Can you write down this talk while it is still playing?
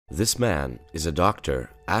This man is a doctor,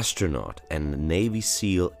 astronaut, and a Navy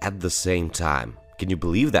SEAL at the same time. Can you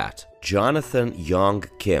believe that? Jonathan Yong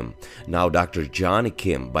Kim. Now Dr. Jonny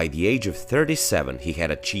Kim, by the age of 37, he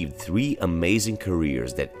had achieved 3 amazing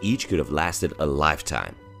careers that each could have lasted a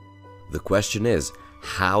lifetime. The question is,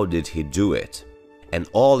 how did he do it? And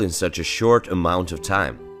all in such a short amount of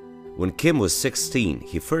time. When Kim was 16,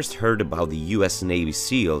 he first heard about the US Navy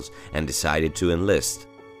SEALs and decided to enlist.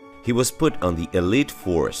 He was put on the elite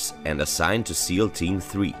force and assigned to SEAL Team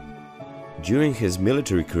 3. During his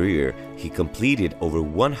military career, he completed over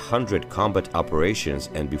 100 combat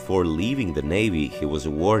operations, and before leaving the Navy, he was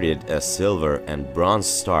awarded a Silver and Bronze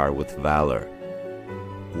Star with Valor.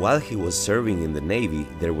 While he was serving in the Navy,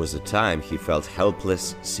 there was a time he felt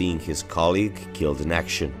helpless seeing his colleague killed in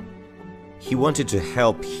action. He wanted to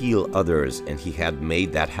help heal others, and he had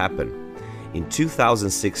made that happen. In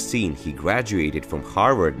 2016, he graduated from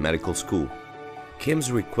Harvard Medical School.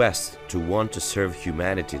 Kim's request to want to serve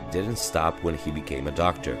humanity didn't stop when he became a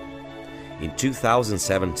doctor. In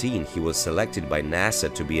 2017, he was selected by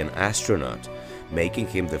NASA to be an astronaut, making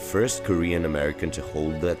him the first Korean American to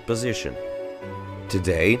hold that position.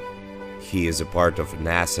 Today, he is a part of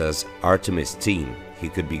NASA's ARTEMIS team. He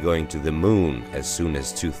could be going to the moon as soon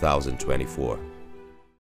as 2024.